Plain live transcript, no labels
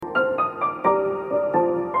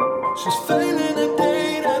She's failing a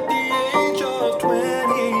date at the age of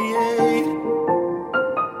 28.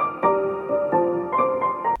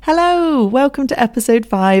 Hello, welcome to episode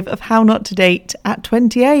 5 of How Not to Date at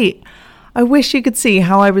 28. I wish you could see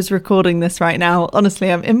how I was recording this right now.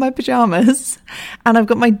 Honestly, I'm in my pyjamas and I've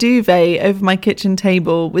got my duvet over my kitchen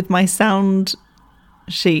table with my sound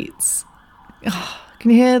sheets. Oh, can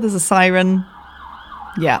you hear? There's a siren.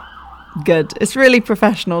 Yeah, good. It's really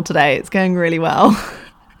professional today. It's going really well.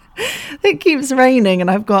 It keeps raining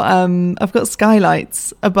and I've got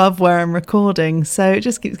skylights above where I'm recording, so it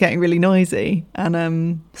just keeps getting really noisy,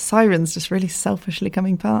 and sirens just really selfishly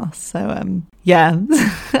coming past. So yeah.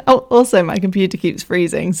 Also my computer keeps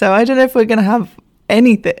freezing, so I don't know if we're gonna have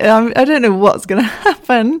anything. I don't know what's gonna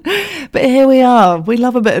happen, but here we are. We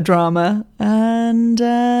love a bit of drama, and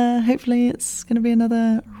hopefully it's gonna be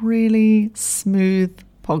another really smooth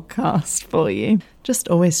podcast for you. Just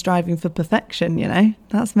always striving for perfection, you know.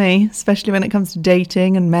 That's me, especially when it comes to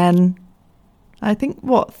dating and men. I think,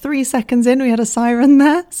 3 seconds in, we had a siren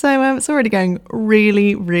there. So it's already going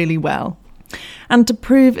really, really well. And to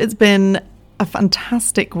prove it's been a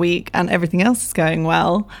fantastic week and everything else is going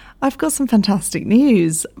well, I've got some fantastic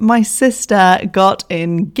news. My sister got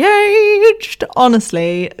engaged.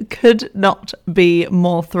 Honestly, could not be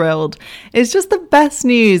more thrilled. It's just the best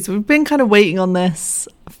news. We've been kind of waiting on this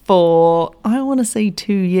for, I want to say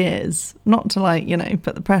 2 years. Not to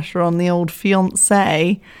put the pressure on the old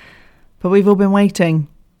fiancé, but we've all been waiting.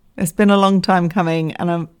 It's been a long time coming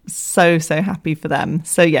and I'm so happy for them.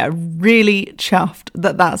 So yeah, really chuffed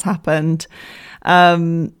that that's happened.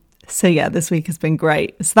 So yeah, this week has been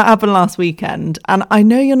great. So that happened last weekend. And I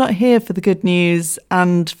know you're not here for the good news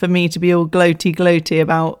and for me to be all gloaty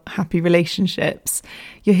about happy relationships.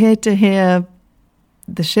 You're here to hear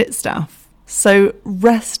the shit stuff. So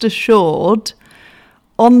rest assured,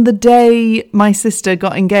 on the day my sister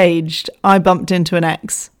got engaged, I bumped into an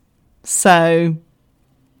ex. So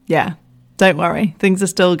yeah, don't worry, things are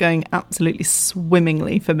still going absolutely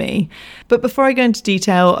swimmingly for me. But before I go into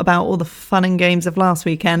detail about all the fun and games of last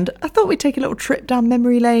weekend, I thought we'd take a little trip down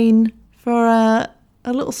memory lane for a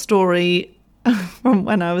little story from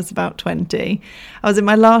when I was about 20. I was in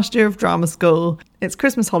my last year of drama school. It's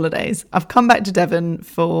Christmas holidays. I've come back to Devon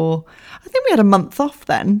for, I think we had a month off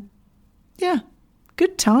then. Yeah,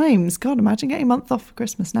 good times. God, imagine getting a month off for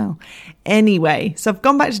Christmas now. Anyway, so I've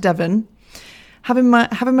gone back to Devon, having my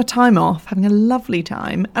time off, having a lovely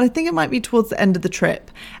time. And I think it might be towards the end of the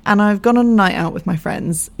trip. And I've gone on a night out with my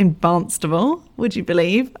friends in Barnstable, would you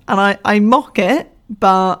believe? And I mock it,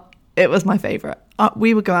 but it was my favourite.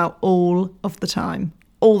 We would go out all the time.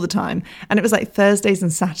 And it was like Thursdays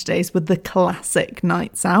and Saturdays with the classic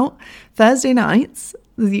nights out. Thursday nights,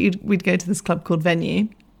 we'd go to this club called Venue,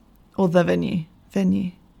 or The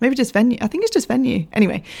Venue. Maybe just Venue. I think it's just Venue.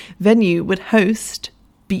 Anyway, Venue would host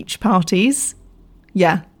beach parties.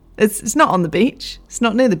 Yeah, it's not on the beach. It's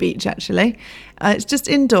not near the beach, actually. It's just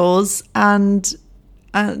indoors, but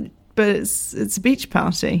it's a beach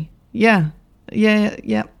party. Yeah,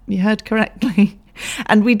 you heard correctly.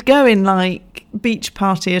 And we'd go in like beach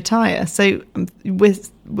party attire. So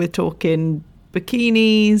we're talking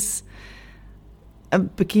bikinis.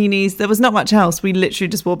 There was not much else. We literally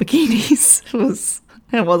just wore bikinis.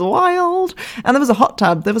 It was wild. And there was a hot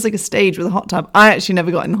tub. There was like a stage with a hot tub. I actually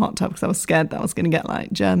never got in the hot tub because I was scared that I was going to get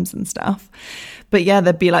like germs and stuff. But yeah,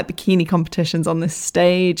 there'd be like bikini competitions on this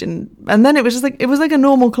stage. And then it was just like, it was like a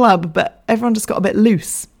normal club, but everyone just got a bit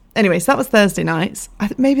loose. Anyway, so that was Thursday nights.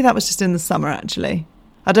 Maybe that was just in the summer, actually.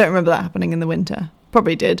 I don't remember that happening in the winter.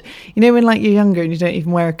 Probably did. You know when like you're younger and you don't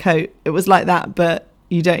even wear a coat? It was like that, but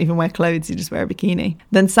you don't even wear clothes, you just wear a bikini.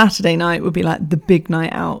 Then Saturday night would be like the big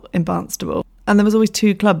night out in Barnstable. And there was always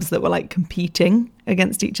 2 clubs that were like competing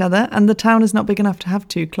against each other. And the town is not big enough to have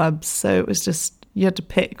 2 clubs. So it was just, you had to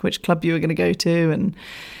pick which club you were going to go to. And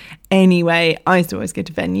anyway, I used to always go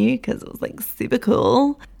to Venue because it was like super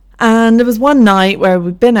cool. And there was one night where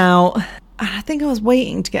we'd been out and I think I was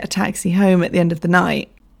waiting to get a taxi home at the end of the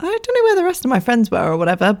night. I don't know where the rest of my friends were or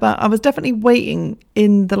whatever, but I was definitely waiting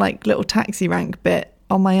in the like little taxi rank bit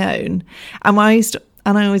on my own. And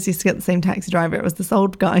I always used to get the same taxi driver. It was this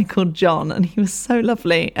old guy called John, and he was so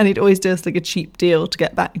lovely. And he'd always do us like a cheap deal to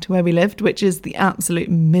get back to where we lived, which is the absolute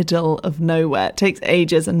middle of nowhere. It takes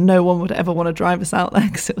ages and no one would ever want to drive us out there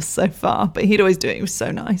because it was so far. But he'd always do it. It was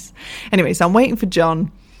so nice. Anyway, so I'm waiting for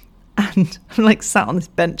John. And I'm like sat on this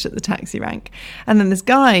bench at the taxi rank. And then this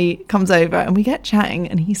guy comes over and we get chatting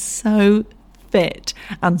and he's so fit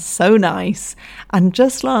and so nice. And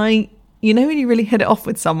just like, you know when you really hit it off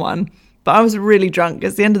with someone. But I was really drunk.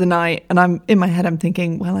 It's the end of the night. And I'm in my head, I'm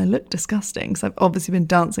thinking, well, I look disgusting. So I've obviously been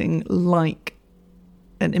dancing like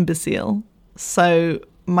an imbecile. So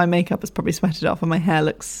my makeup is probably sweated off and my hair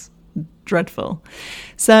looks dreadful.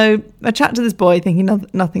 So I chat to this boy thinking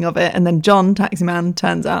nothing of it. And then John, taxi man,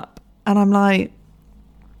 turns up and I'm like,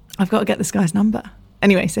 I've got to get this guy's number.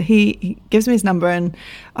 Anyway, so he gives me his number and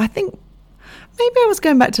I think maybe I was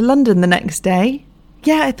going back to London the next day.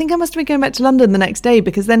 Yeah, I think I must have been going back to London the next day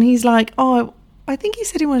because then he's like, oh, I think he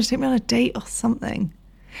said he wanted to take me on a date or something.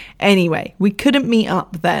 Anyway, we couldn't meet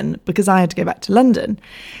up then because I had to go back to London.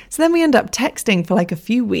 So then we end up texting for like a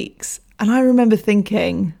few weeks. And I remember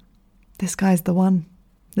thinking, this guy's the one.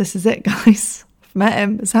 This is it, guys. I've met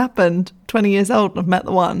him. It's happened. 20 years old and I've met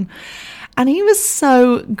the one. And he was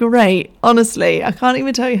so great. Honestly, I can't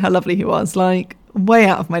even tell you how lovely he was. Like, way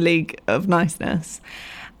out of my league of niceness.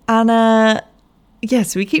 And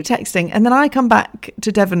so we keep texting. And then I come back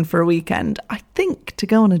to Devon for a weekend, I think to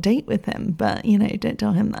go on a date with him. But, you know, don't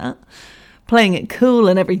tell him that. Playing it cool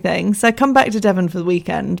and everything. So I come back to Devon for the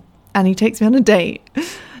weekend and he takes me on a date.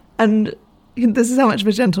 And this is how much of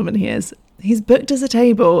a gentleman he is. He's booked us a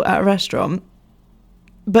table at a restaurant.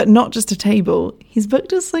 But not just a table. He's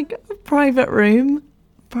booked us like a private room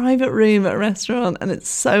at a restaurant. And it's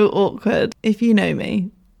so awkward. If you know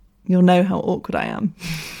me, you'll know how awkward I am.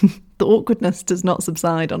 The awkwardness does not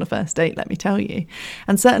subside on a first date, let me tell you.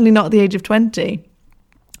 And certainly not at the age of 20.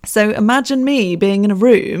 So imagine me being in a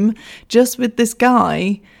room just with this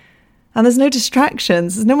guy and there's no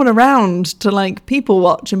distractions. There's no one around to like people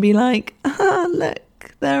watch and be like,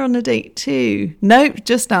 look, they're on a date too. Nope,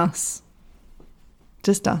 just us.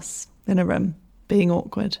 Just us in a room being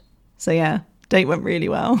awkward. So yeah, date went really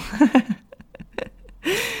well.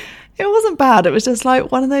 It wasn't bad. It was just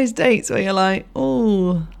like one of those dates where you're like,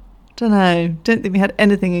 oh, don't know. Don't think we had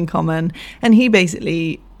anything in common. And he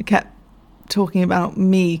basically kept talking about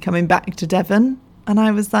me coming back to Devon. And I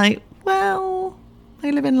was like, well, I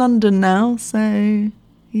live in London now. So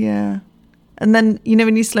yeah. And then, you know,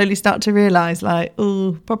 when you slowly start to realise, like,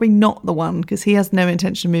 oh, probably not the one, because he has no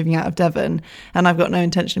intention of moving out of Devon and I've got no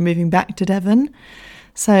intention of moving back to Devon.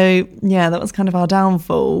 So, yeah, that was kind of our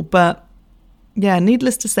downfall. But, yeah,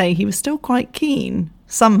 needless to say, he was still quite keen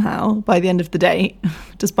somehow by the end of the date,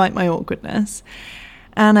 despite my awkwardness.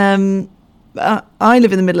 And I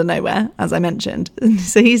live in the middle of nowhere, as I mentioned.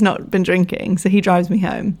 So he's not been drinking, so he drives me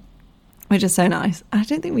home, which is so nice. I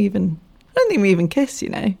don't think we even kiss, you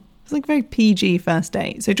know. It's like a very PG first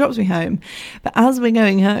date. So he drops me home. But as we're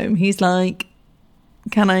going home, he's like,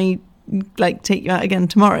 can I like take you out again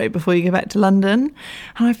tomorrow before you go back to London?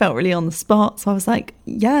 And I felt really on the spot. So I was like,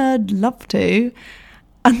 yeah, I'd love to.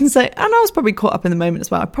 And I was probably caught up in the moment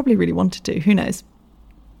as well. I probably really wanted to. Who knows?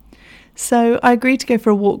 So I agreed to go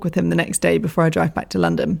for a walk with him the next day before I drive back to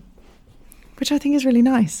London, which I think is really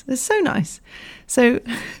nice. It's so nice. So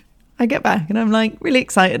I get back and I'm like really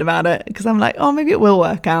excited about it because I'm like, oh, maybe it will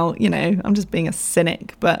work out. You know, I'm just being a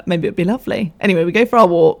cynic, but maybe it'd be lovely. Anyway, we go for our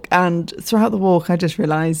walk and throughout the walk, I just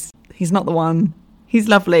realised he's not the one. He's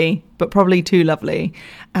lovely, but probably too lovely.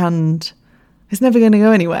 And it's never going to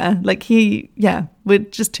go anywhere. Like we're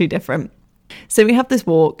just too different. So we have this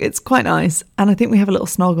walk. It's quite nice. And I think we have a little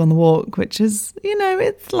snog on the walk, which is, you know,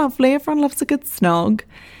 it's lovely. Everyone loves a good snog.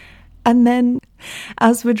 And then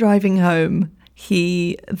as we're driving home,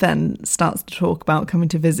 he then starts to talk about coming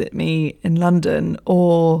to visit me in London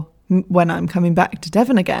or when I'm coming back to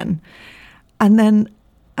Devon again. And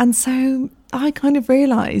so I kind of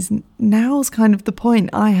realise now's kind of the point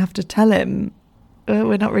I have to tell him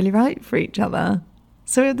we're not really right for each other.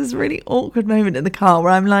 So we had this really awkward moment in the car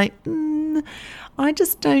where I'm like, I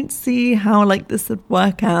just don't see how like this would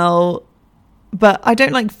work out. But I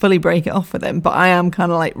don't like fully break it off with him, but I am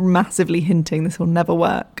kind of like massively hinting this will never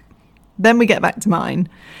work. Then we get back to mine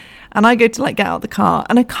and I go to like get out of the car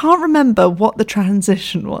and I can't remember what the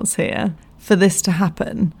transition was here for this to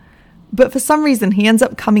happen. But for some reason he ends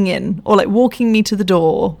up coming in or like walking me to the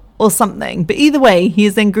door or something. But either way, he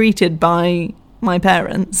is then greeted by my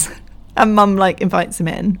parents and mum like invites him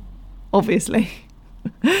in, obviously.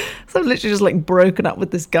 So I've literally just like broken up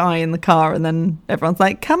with this guy in the car and then everyone's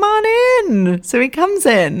like, come on in. So he comes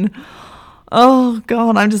in. Oh,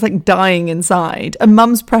 God, I'm just like dying inside. And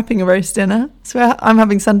mum's prepping a roast dinner. So I'm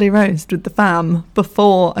having Sunday roast with the fam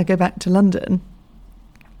before I go back to London.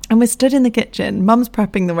 And we're stood in the kitchen. Mum's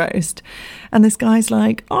prepping the roast. And this guy's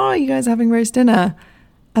like, oh, are you guys having roast dinner?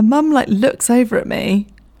 And mum like looks over at me.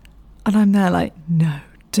 And I'm there like, no,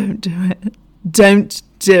 don't do it. Don't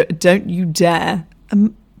do it. Don't you dare.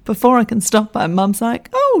 And before I can stop her, mum's like,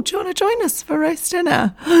 oh, do you want to join us for roast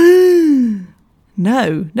dinner?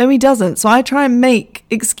 No, he doesn't. So I try and make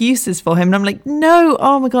excuses for him. And I'm like, no,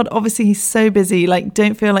 oh my God, obviously he's so busy. Like,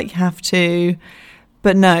 don't feel like you have to.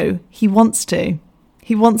 But no, he wants to.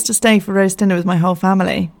 He wants to stay for roast dinner with my whole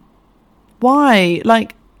family. Why?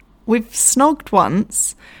 Like, we've snogged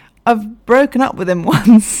once. I've broken up with him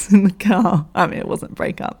once in the car. I mean, it wasn't a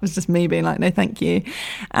breakup. It was just me being like, no, thank you.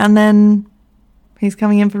 And then he's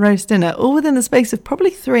coming in for roast dinner, all within the space of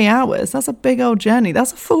probably 3 hours. That's a big old journey.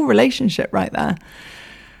 That's a full relationship right there.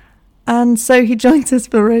 And so he joins us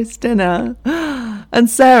for roast dinner. And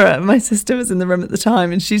Sarah, my sister, was in the room at the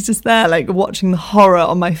time, and she's just there, like, watching the horror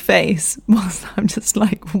on my face whilst I'm just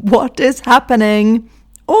like, what is happening?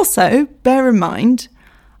 Also, bear in mind,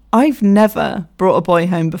 I've never brought a boy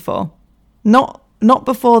home before. Not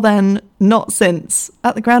before then, not since.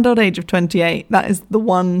 At the grand old age of 28, that is the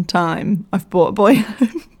one time I've brought a boy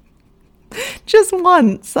home. Just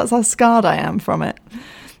once. That's how scarred I am from it.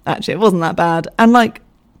 Actually, it wasn't that bad. And, like,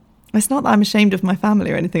 it's not that I'm ashamed of my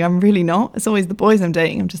family or anything. I'm really not. It's always the boys I'm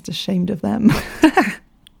dating. I'm just ashamed of them.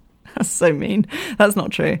 That's so mean. That's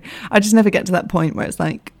not true. I just never get to that point where it's,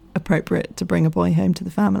 like, appropriate to bring a boy home to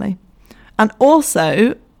the family. And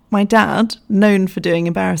also, my dad, known for doing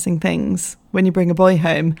embarrassing things when you bring a boy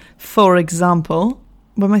home. For example,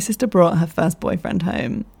 when my sister brought her first boyfriend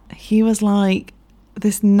home, he was like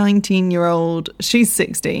this 19-year-old, she's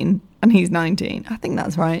 16 and he's 19. I think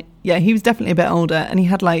that's right. Yeah, he was definitely a bit older, and he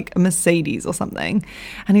had like a Mercedes or something.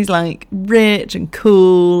 And he's like rich and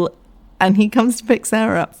cool. And he comes to pick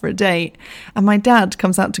Sarah up for a date. And my dad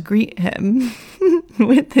comes out to greet him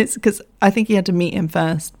with this, because I think he had to meet him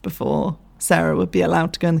first before Sarah would be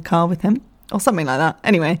allowed to go in the car with him or something like that.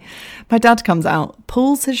 Anyway, my dad comes out,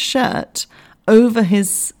 pulls his shirt over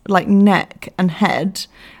his like neck and head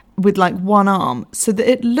with like one arm so that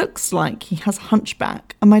it looks like he has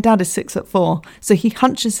hunchback. And my dad is 6'4", so he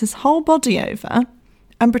hunches his whole body over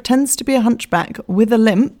and pretends to be a hunchback with a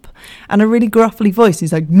limp and a really gruffly voice.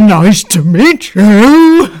 He's like, nice to meet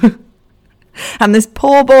you. And this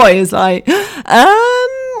poor boy is like,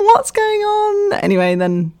 what's going on? Anyway,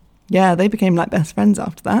 then yeah, they became like best friends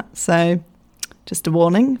after that. So just a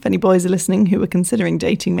warning, if any boys are listening who were considering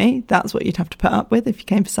dating me, that's what you'd have to put up with if you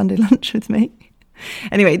came for Sunday lunch with me.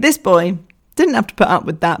 Anyway, this boy didn't have to put up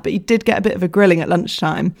with that, but he did get a bit of a grilling at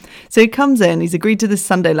lunchtime. So he comes in, he's agreed to this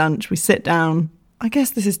Sunday lunch. We sit down. I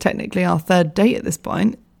guess this is technically our third date at this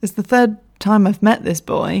point. It's the third time I've met this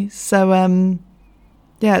boy. So,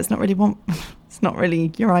 yeah, it's not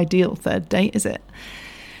really your ideal third date, is it?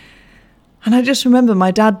 And I just remember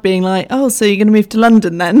my dad being like, oh, so you're going to move to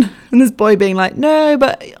London then? And this boy being like, no,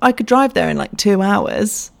 but I could drive there in like 2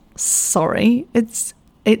 hours. Sorry, it's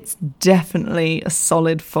definitely a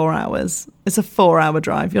solid 4 hours. It's a 4-hour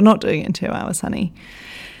drive. You're not doing it in 2 hours, honey.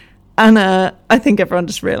 And I think everyone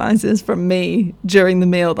just realises from me during the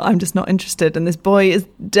meal that I'm just not interested. And this boy is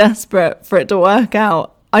desperate for it to work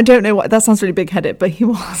out. I don't know why. That sounds really big-headed, but he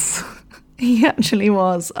was. He actually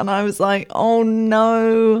was. And I was like, oh,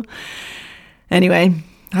 no. Anyway,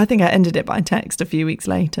 I think I ended it by text a few weeks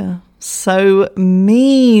later. So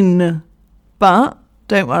mean. But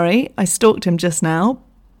don't worry, I stalked him just now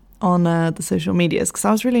on the social medias because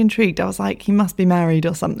I was really intrigued. I was like, he must be married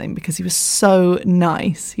or something because he was so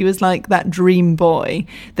nice. He was like that dream boy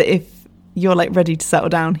that if you're like ready to settle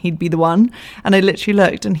down, he'd be the one. And I literally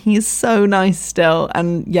looked and he is so nice still.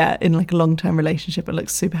 And yeah, in like a long-term relationship, it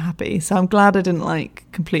looks super happy. So I'm glad I didn't like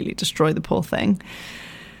completely destroy the poor thing.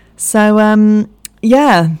 So,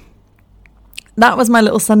 yeah, that was my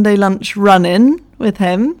little Sunday lunch run-in with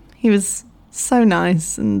him. He was so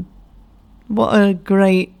nice, and what a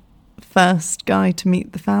great first guy to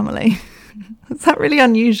meet the family. Is that really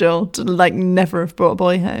unusual to like never have brought a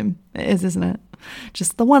boy home? It is, isn't it?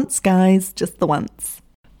 Just the once, guys, just the once.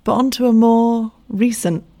 But on to a more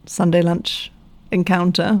recent Sunday lunch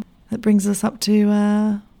encounter that brings us up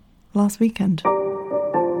to last weekend.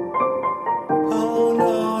 Oh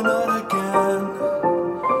no, not again.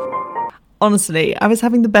 Honestly, I was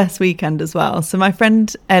having the best weekend as well. So my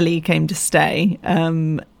friend Ellie came to stay.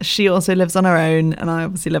 She also lives on her own, and I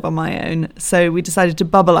obviously live on my own. So we decided to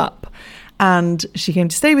bubble up, and she came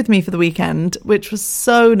to stay with me for the weekend, which was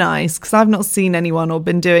so nice because I've not seen anyone or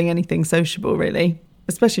been doing anything sociable really,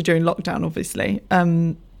 especially during lockdown, obviously,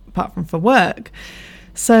 apart from for work.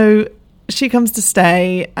 So she comes to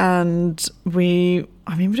stay, and we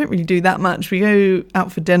don't really do that much. We go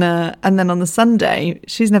out for dinner, and then on the Sunday,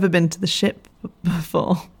 she's never been to the Ship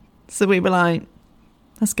before. So we were like,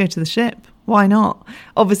 let's go to the Ship. Why not?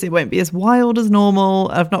 Obviously, it won't be as wild as normal.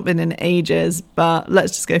 I've not been in ages, but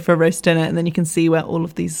let's just go for a roast dinner, and then you can see where all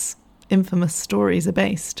of these infamous stories are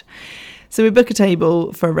based. So we book a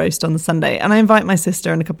table for a roast on the Sunday, and I invite my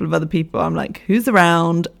sister and a couple of other people. I'm like, who's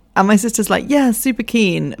around? And my sister's like, yeah, super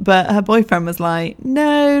keen. But her boyfriend was like,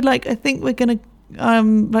 no, like, I think we're going to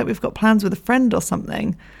like we've got plans with a friend or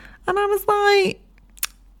something. And I was like,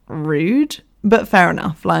 rude, but fair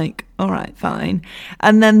enough. Like, all right, fine.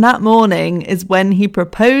 And then that morning is when he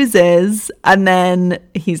proposes, and then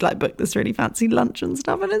he's like booked this really fancy lunch and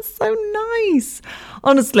stuff, and it's so nice,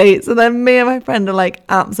 honestly. So then me and my friend are like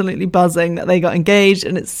absolutely buzzing that they got engaged,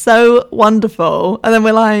 and it's so wonderful. And then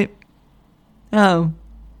we're like, oh,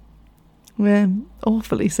 we're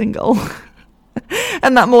awfully single.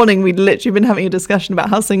 And that morning we'd literally been having a discussion about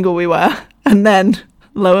how single we were, and then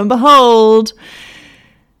lo and behold,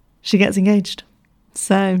 she gets engaged.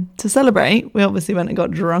 So to celebrate, we obviously went and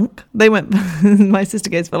got drunk. They went, my sister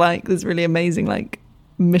goes for like this really amazing like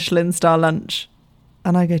Michelin star lunch,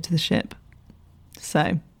 and I go to the Ship.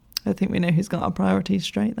 So I think we know who's got our priorities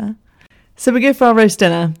straight there. So we go for our roast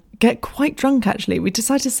dinner, get quite drunk actually. We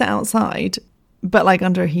decide to sit outside, but like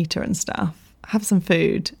under a heater and stuff, have some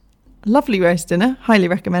food. Lovely roast dinner, highly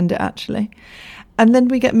recommend it actually. And then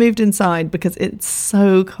we get moved inside because it's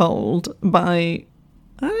so cold by,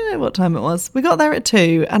 I don't know what time it was. We got there at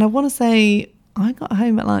 2, and I want to say I got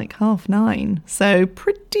home at like 9:30. So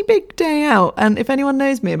pretty big day out. And if anyone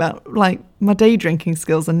knows me about like my day drinking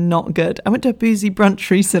skills are not good. I went to a boozy brunch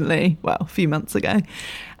recently, well, a few months ago.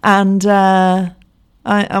 And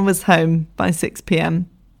I was home by 6 p.m,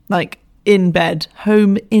 like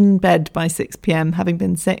home in bed by 6 p.m, having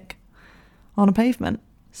been sick on a pavement.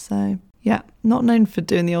 So yeah, not known for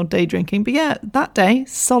doing the old day drinking, but yeah, that day,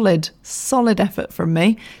 solid effort from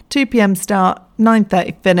me. 2 p.m. start,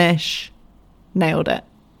 9:30 finish, nailed it.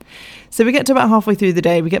 So we get to about halfway through the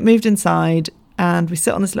day, we get moved inside, and we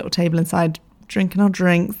sit on this little table inside, drinking our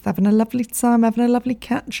drinks, having a lovely time, having a lovely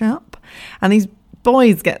catch up. And these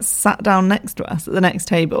boys get sat down next to us at the next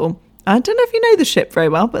table. I don't know if you know the Ship very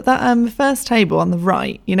well, but that first table on the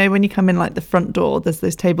right, you know, when you come in like the front door, there's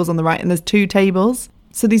those tables on the right, and there's 2 tables.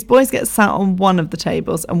 So these boys get sat on one of the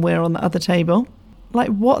tables and we're on the other table. Like,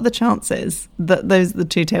 what are the chances that those are the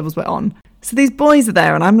 2 tables we're on? So these boys are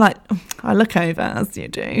there, and I'm like, I look over, as you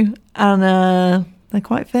do, and they're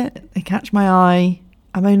quite fit. They catch my eye.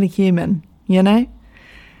 I'm only human, you know?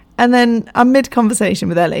 And then I'm mid-conversation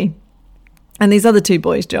with Ellie, and these other 2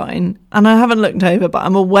 boys join, and I haven't looked over, but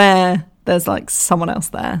I'm aware there's like someone else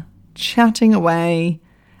there chatting away.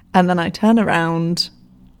 And then I turn around,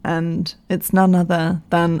 and it's none other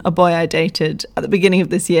than a boy I dated at the beginning of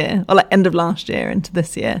this year, or like end of last year into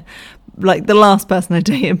this year, like the last person I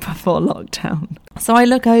dated before lockdown. So I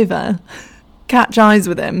look over, catch eyes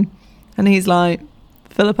with him, and he's like,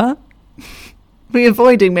 Philippa, are you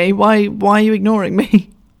avoiding me? Why are you ignoring me?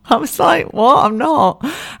 I was like, what? I'm not.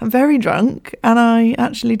 I'm very drunk, and I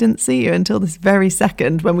actually didn't see you until this very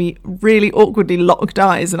second when we really awkwardly locked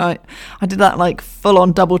eyes, and I did that like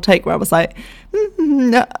full-on double take where I was like,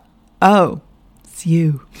 no. Oh, it's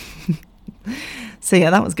you. So yeah,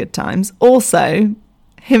 that was good times. Also,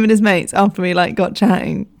 him and his mates, after we like got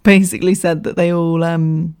chatting, basically said that they all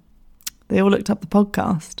looked up the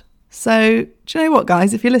podcast. So, do you know what,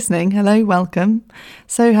 guys? If you're listening, hello, welcome.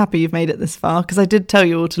 So happy you've made it this far, because I did tell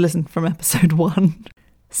you all to listen from episode 1.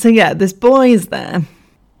 So yeah, this boy is there.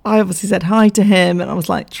 I obviously said hi to him, and I was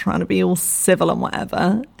like trying to be all civil and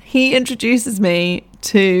whatever. He introduces me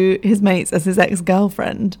to his mates as his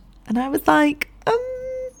ex-girlfriend. And I was like,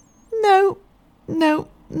 no,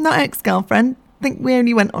 not ex-girlfriend. I think we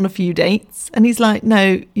only went on a few dates. And he's like,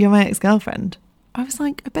 no, you're my ex-girlfriend. I was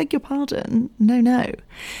like, I beg your pardon. No.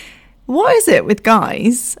 What is it with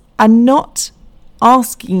guys and not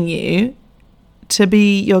asking you to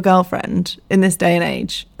be your girlfriend in this day and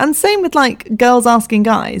age? And same with like girls asking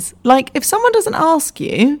guys. Like, if someone doesn't ask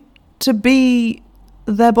you to be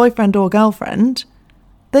their boyfriend or girlfriend,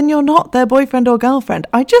 then you're not their boyfriend or girlfriend.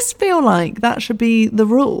 I just feel like that should be the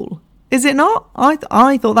rule. Is it not?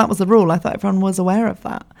 I thought that was the rule. I thought everyone was aware of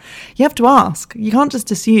that. You have to ask. You can't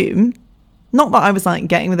just assume. Not that I was like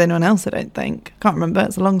getting with anyone else, I don't think. Can't remember.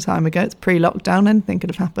 It's a long time ago. It's pre-lockdown. Anything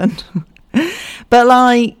could have happened. But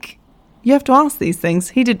like, you have to ask these things.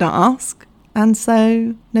 He did not ask. And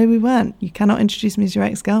so, no, we weren't. You cannot introduce me as your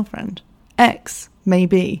ex-girlfriend. Ex,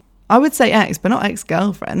 maybe. I would say ex, but not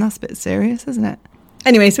ex-girlfriend. That's a bit serious, isn't it?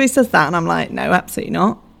 Anyway, so he says that, and I'm like, no, absolutely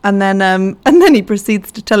not. And then he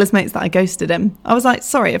proceeds to tell his mates that I ghosted him. I was like,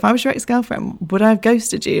 sorry, if I was your ex-girlfriend, would I have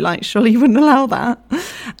ghosted you? Like, surely you wouldn't allow that.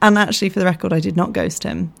 And actually, for the record, I did not ghost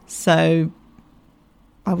him. So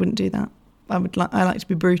I wouldn't do that. I like to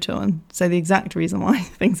be brutal and say the exact reason why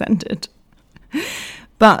things ended.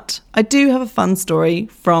 But I do have a fun story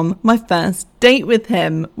from my first date with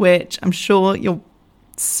him, which I'm sure you're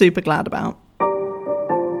super glad about.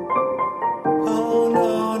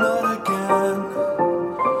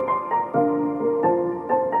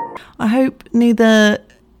 I hope neither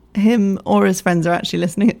him or his friends are actually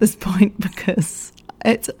listening at this point, because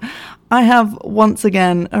I have once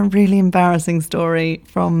again a really embarrassing story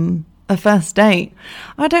from a first date.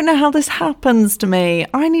 I don't know how this happens to me.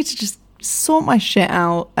 I need to just sort my shit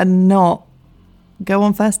out and not go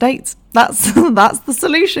on first dates. That's the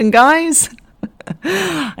solution, guys.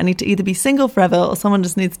 I need to either be single forever or someone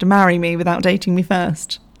just needs to marry me without dating me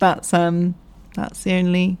first. That's the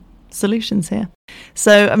only solutions here.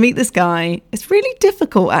 So I meet this guy. It's really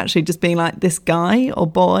difficult actually just being like this guy or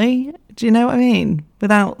boy. Do you know what I mean?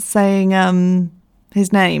 Without saying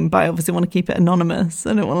his name, but I obviously want to keep it anonymous.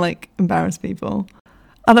 I don't want to like embarrass people.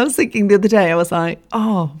 And I was thinking the other day, I was like,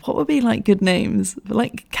 oh, what would be like good names?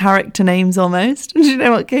 Like character names almost. And do you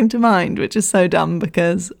know what came to mind? Which is so dumb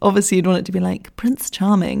because obviously you'd want it to be like Prince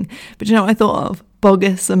Charming. But do you know what I thought of?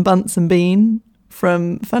 Boggis and Bunsen Bean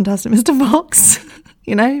from Fantastic Mr. Fox.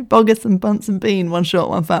 You know, Boggis and Bunsen Bean, one short,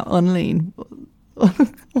 one fat, one lean.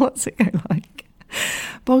 What's it go like?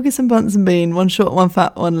 Boggis and Bunsen Bean, one short, one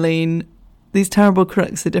fat, one lean. These terrible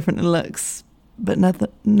crooks are different in looks, but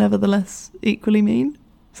nevertheless equally mean.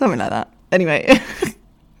 Something like that. Anyway,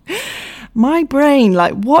 my brain,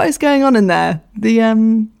 like, what is going on in there? The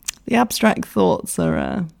abstract thoughts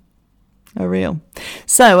are real.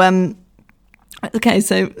 So, okay,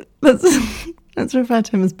 so let's refer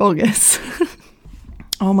to him as Boggis.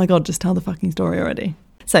 Oh my God, just tell the fucking story already.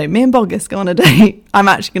 So me and Boggis go on a date. I'm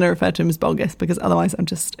actually going to refer to him as Boggis because otherwise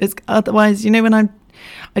otherwise, you know, when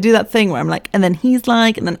I do that thing where I'm like, and then he's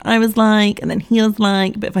like, and then I was like, and then he was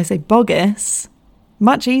like, but if I say Boggis,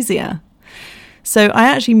 much easier. So I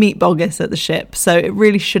actually meet Boggis at the ship, so it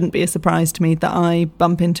really shouldn't be a surprise to me that I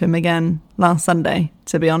bump into him again last Sunday,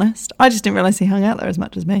 to be honest. I just didn't realise he hung out there as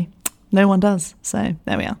much as me. No one does, so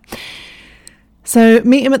there we are. So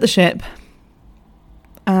meet him at the ship,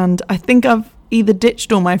 and I think I've either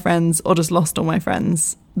ditched all my friends or just lost all my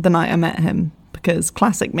friends the night I met him, because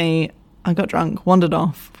classic me, I got drunk, wandered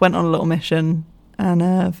off, went on a little mission,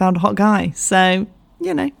 and found a hot guy. So,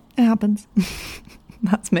 you know, it happens.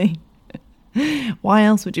 That's me. Why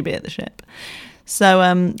else would you be at the ship? So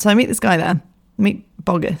I meet this guy there, meet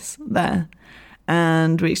Boggis there,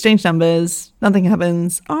 and we exchange numbers. Nothing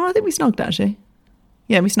happens. Oh, I think we snogged actually.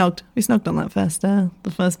 Yeah, we snogged. We snogged on that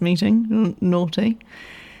the first meeting. Naughty.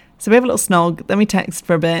 So we have a little snog, then we text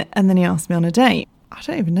for a bit, and then he asked me on a date. I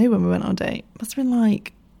don't even know when we went on a date. Must have been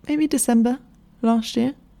like maybe December last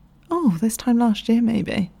year. Oh, this time last year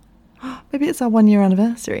maybe. Maybe it's our 1 year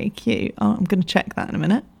anniversary. Cute. Oh, I'm going to check that in a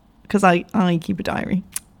minute because I keep a diary.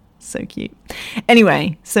 So cute.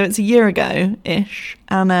 Anyway, so it's a year ago-ish,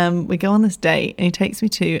 and we go on this date, and he takes me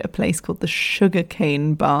to a place called the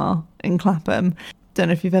Sugarcane Bar in Clapham. Don't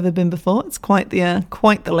know if you've ever been before. It's quite the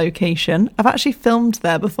location. I've actually filmed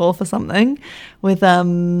there before for something with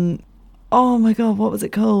oh my God, what was it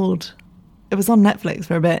called? It was on Netflix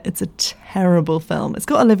for a bit. It's a terrible film. It's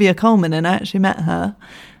got Olivia Colman in. I actually met her.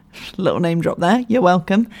 Little name drop there. You're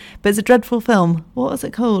welcome. But it's a dreadful film. What was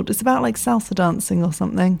it called? It's about like salsa dancing or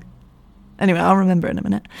something. Anyway, I'll remember in a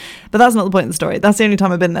minute. But that's not the point of the story. That's the only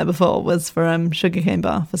time I've been there before was for Sugarcane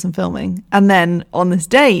Bar for some filming. And then on this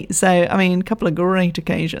date. So, I mean, a couple of great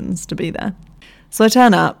occasions to be there. So I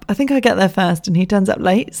turn up. I think I get there first and he turns up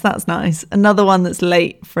late. So that's nice. Another one that's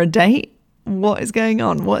late for a date. What is going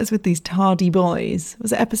on? What is with these tardy boys?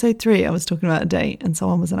 Was it episode 3? I was talking about a date and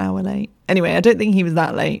someone was an hour late. Anyway, I don't think he was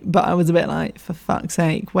that late, but I was a bit like, for fuck's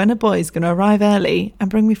sake, when are boys going to arrive early and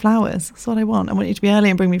bring me flowers? That's what I want. I want you to be early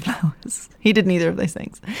and bring me flowers. He did neither of those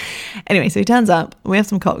things. Anyway, so he turns up. We have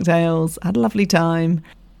some cocktails. Had a lovely time.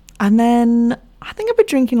 And then I think I've been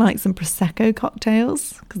drinking like some Prosecco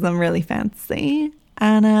cocktails because I'm really fancy.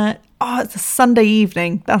 And it's a Sunday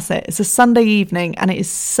evening. That's it. It's a Sunday evening and it is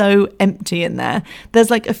so empty in there. There's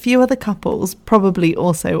like a few other couples probably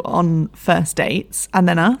also on first dates and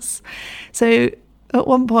then us. So at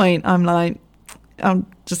one point I'm like, I'm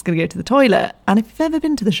just going to go to the toilet. And if you've ever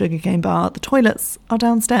been to the Sugarcane Bar, the toilets are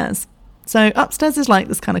downstairs. So upstairs is like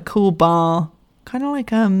this kind of cool bar, kind of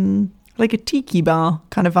like a tiki bar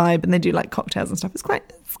kind of vibe. And they do like cocktails and stuff. It's quite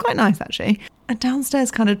nice actually. And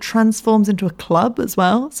downstairs kind of transforms into a club as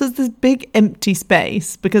well. So there's this big empty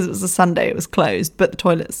space because it was a Sunday, it was closed, but the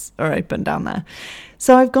toilets are open down there.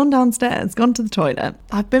 So I've gone downstairs, gone to the toilet.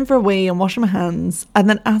 I've been for a wee and washing my hands. And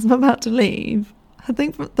then as I'm about to leave, I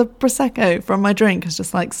think the Prosecco from my drink has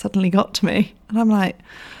just like suddenly got to me. And I'm like,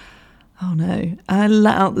 oh no. I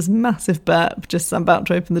let out this massive burp just as I'm about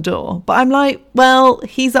to open the door. But I'm like, well,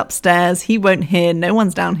 he's upstairs. He won't hear. No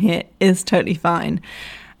one's down here. It's totally fine.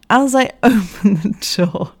 As I open the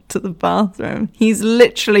door to the bathroom, he's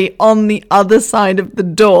literally on the other side of the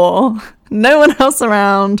door. No one else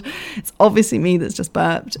around. It's obviously me that's just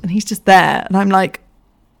burped, and he's just there. And I'm like,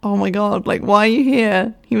 oh my God, like, why are you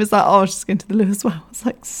here? He was like, oh, I was just going to the loo as well. I was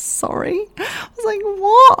like, sorry. I was like,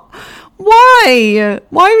 what? Why?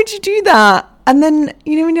 Why would you do that? And then,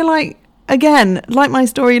 you know, when you're like, again, like my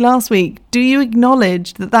story last week, do you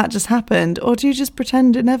acknowledge that that just happened, or do you just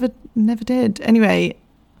pretend it never did? Anyway,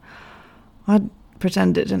 I'd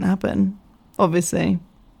pretend it didn't happen, obviously.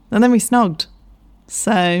 And then we snogged.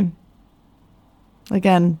 So,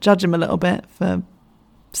 again, judge him a little bit for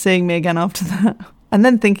seeing me again after that. And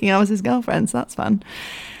then thinking I was his girlfriend, so that's fun.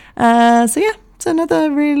 So yeah, it's another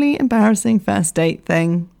really embarrassing first date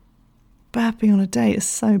thing. Burping on a date is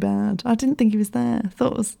so bad. I didn't think he was there. I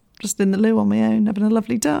thought it was just in the loo on my own, having a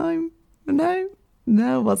lovely time. But no,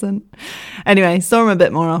 it wasn't. Anyway, saw him a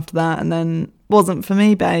bit more after that, and then wasn't for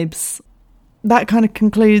me, babes. That kind of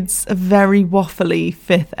concludes a very waffly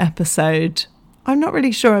 5th episode. I'm not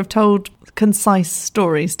really sure I've told concise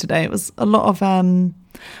stories today. It was a lot of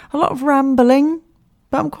rambling,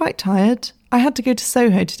 but I'm quite tired. I had to go to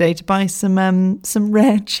Soho today to buy some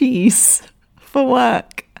rare cheese for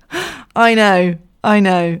work. I know.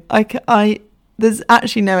 There's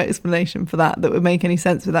actually no explanation for that would make any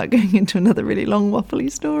sense without going into another really long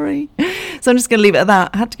waffly story. So I'm just going to leave it at that.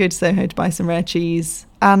 I had to go to Soho to buy some rare cheese.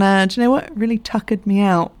 And do you know what? It really tuckered me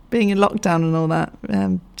out, being in lockdown and all that.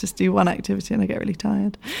 Just do one activity and I get really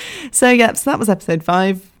tired. So that was episode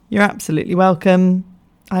 5. You're absolutely welcome.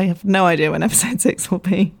 I have no idea when episode 6 will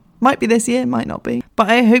be. Might be this year, might not be. But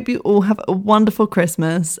I hope you all have a wonderful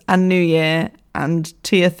Christmas and New Year and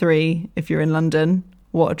Tier 3 if you're in London.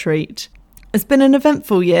 What a treat. It's been an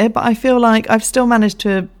eventful year, but I feel like I've still managed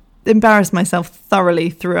to embarrass myself thoroughly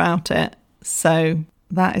throughout it. So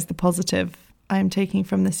that is the positive I am taking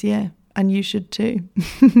from this year. And you should too.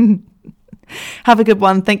 Have a good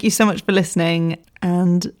one. Thank you so much for listening.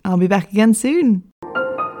 And I'll be back again soon.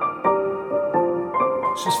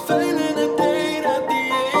 She's failing at